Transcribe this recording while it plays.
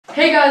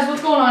Hey guys,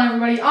 what's going on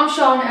everybody? I'm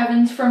Sean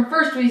Evans from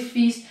First Week's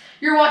Feast.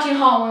 You're watching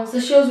Hot Ones, the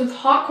shows with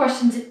hot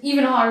questions and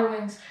even hotter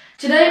wings.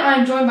 Today I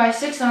am joined by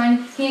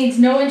 6ix9ine. He needs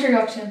no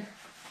introduction.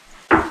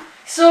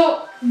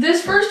 So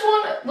this first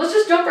one, let's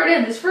just jump right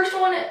in. This first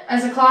one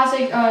is a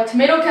classic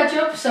tomato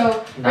ketchup.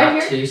 So right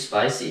here, not too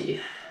spicy.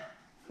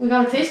 We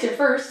gotta taste it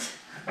first.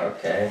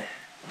 Okay.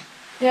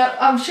 Yeah,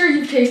 I'm sure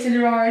you've tasted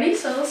it already,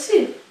 so let's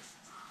see.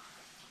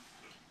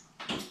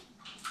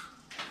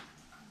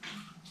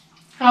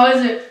 How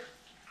is it?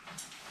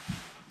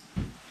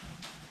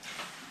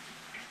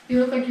 You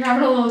look like you're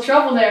having a little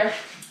trouble there.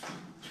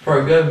 It's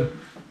pretty good.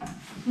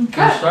 Okay.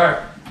 Good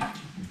start.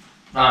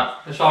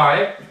 It's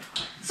alright.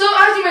 So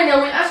as you may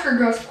know, we ask our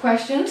girls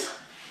questions.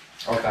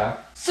 Okay.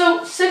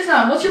 So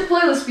 6ix9ine, what's your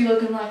playlist be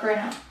looking like right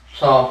now?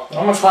 So,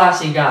 I'm a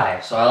classy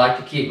guy, so I like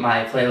to keep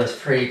my playlist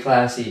pretty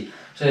classy.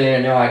 So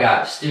you know I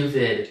got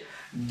Stupid,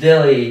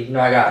 Dilly, you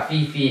know I got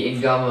Fifi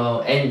and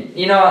Gummo, and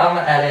you know I'm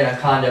gonna add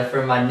Anaconda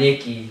for my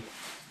Nikki.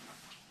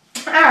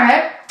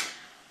 Alright.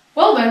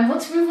 Well then,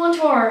 let's move on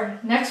to our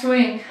next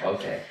wing.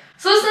 Okay.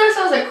 So this next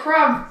one is a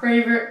crowd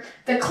favorite,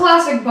 the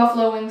classic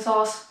buffalo wing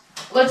sauce.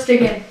 Let's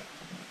dig in.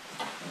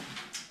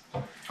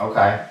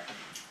 Okay.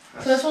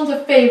 So this one's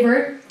a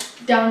favorite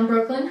down in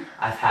Brooklyn.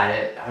 I've had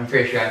it. I'm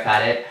pretty sure I've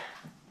had it.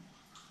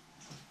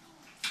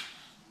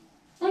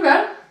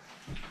 Okay.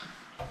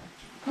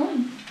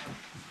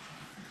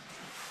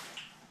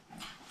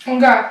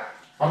 Okay.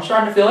 I'm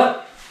starting to feel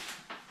it.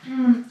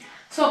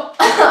 So,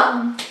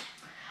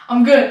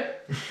 I'm good.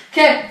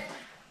 Okay.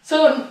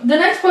 So the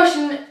next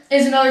question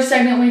is another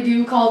segment we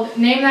do called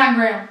Name That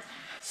Gram.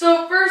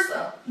 So first,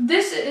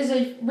 this is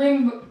a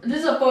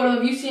photo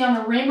of you see on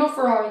a rainbow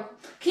Ferrari.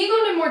 Can you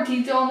go into more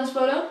detail on this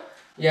photo?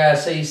 Yeah,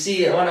 so you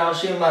see when I was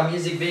shooting my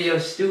music video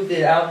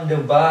Stupid out in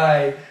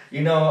Dubai,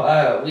 you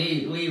know,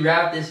 we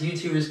wrapped this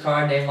YouTuber's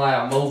car named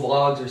like Mo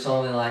Vlogs or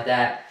something like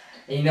that.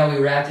 And you know, we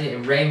wrapped it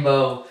in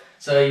rainbow.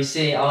 So you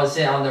see, I was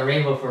sitting on the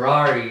rainbow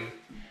Ferrari.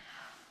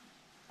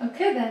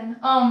 Okay then.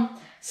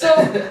 So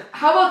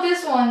how about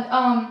this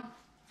one?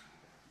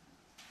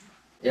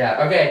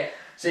 Yeah, okay.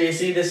 So you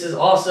see, this is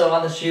also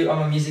on the shoot on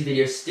my music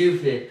video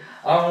Stupid.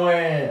 I'm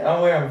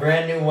wearing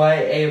brand new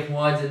white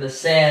AF1s in the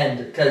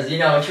sand, because you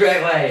know,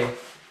 Treyway.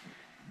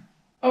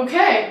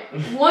 Okay,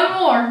 one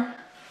more.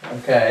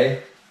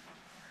 Okay.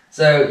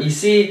 So you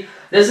see,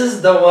 this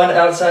is the one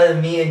outside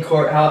of me in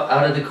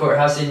out of the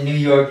courthouse in New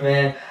York,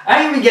 man. I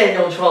didn't even get in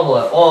no trouble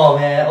at all,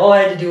 man. All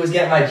I had to do was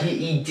get my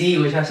GED,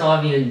 which I still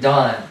haven't even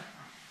done.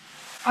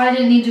 I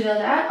didn't need to know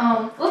that.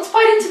 Let's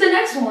fight into the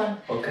next one.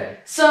 Okay.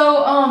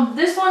 So,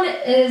 this one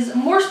is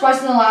more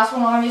spicy than the last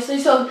one, obviously.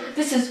 So,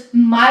 this is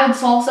mild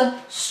salsa,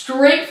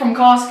 straight from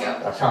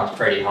Costco. That sounds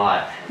pretty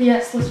hot.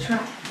 Yes, let's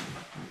try.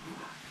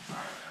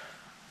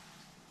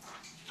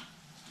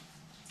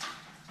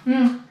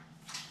 It's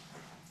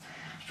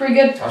pretty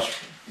good.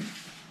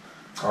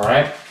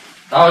 Alright.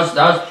 That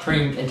was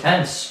pretty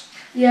intense.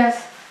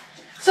 Yes.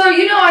 So,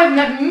 you know I've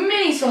met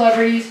many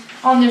celebrities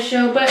on this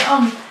show, but,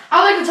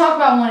 I'd like to talk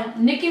about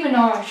one, Nicki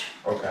Minaj.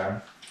 Okay.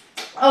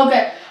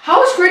 Okay. How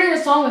was creating a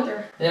song with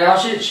her? You know,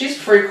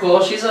 she's pretty cool.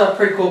 She's a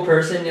pretty cool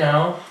person, you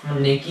know.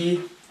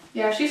 Nikki.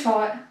 Yeah, she's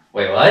hot.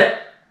 Wait, what?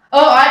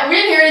 Oh, we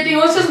didn't hear anything.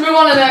 Let's just move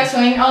on to the next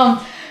thing.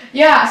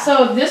 Yeah,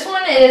 so this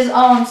one is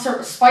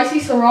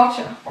spicy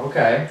sriracha.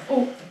 Okay.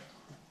 Oh.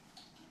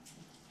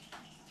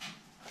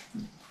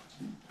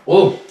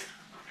 Ooh.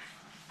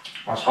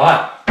 That's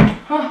hot.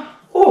 Huh.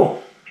 Ooh.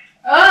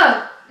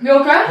 You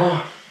okay?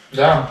 Oh,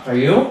 yeah. Are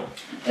you?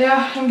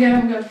 Yeah, I'm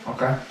good.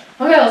 Okay.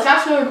 Okay, let's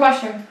ask another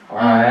question.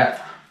 Alright.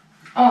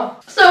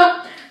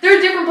 So there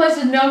are different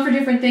places known for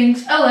different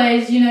things.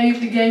 LA's, you know, you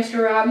have the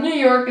gangster rap. New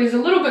York is a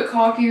little bit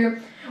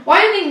cockier. Why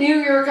do you think New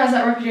York has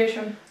that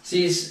reputation?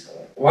 See,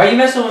 why you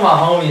messing with my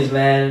homies,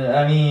 man?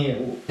 I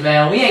mean,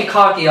 man, we ain't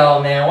cocky all,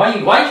 man. Why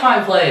you trying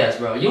to play us,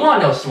 bro? You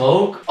want no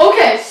smoke?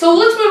 Okay, so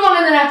let's move on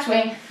to the next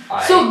wing.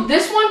 Right. So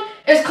this one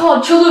is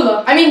called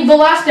Cholula. I mean, the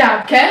last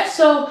down, okay?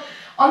 So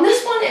on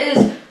this one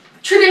is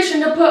tradition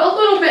to put a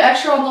little bit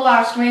extra on the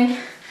last wing.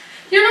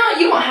 You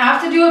don't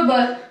have to do it,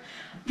 but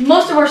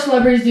most of our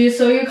celebrities do,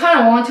 so you kind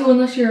of want to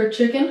unless you're a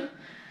chicken.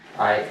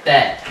 Alright,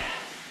 bet.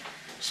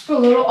 Just put a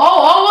little,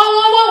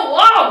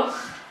 whoa.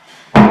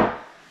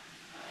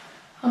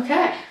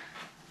 Okay.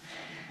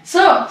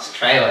 So, It's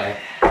Treyway.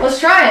 let's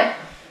try it.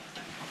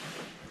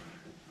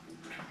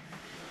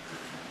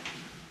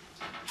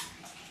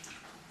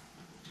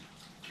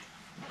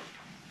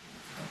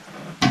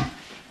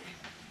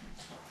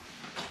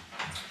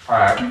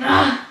 Alright.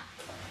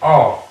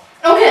 Oh.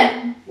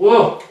 Okay.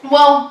 Whoa.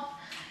 Well,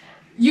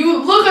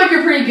 you look like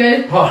you're pretty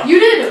good. Huh. You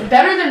did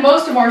better than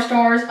most of our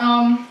stars.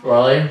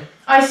 Really?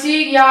 I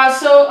see, yeah,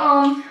 so,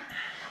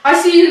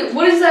 I see,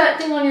 what is that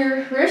thing on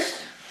your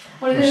wrist?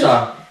 What is It's it?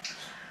 a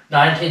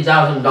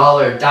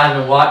 $19,000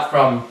 diamond watch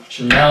from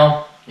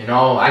Chanel. You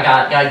know, I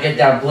gotta get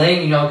that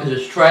bling, you know, because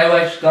it's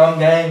Treyway scum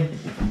gang.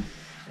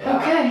 Yeah.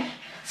 Okay.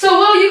 So,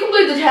 well, you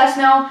completed the test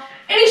now.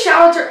 Any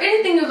shout outs or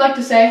anything you'd like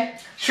to say?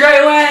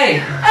 Treyway!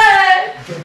 Hey!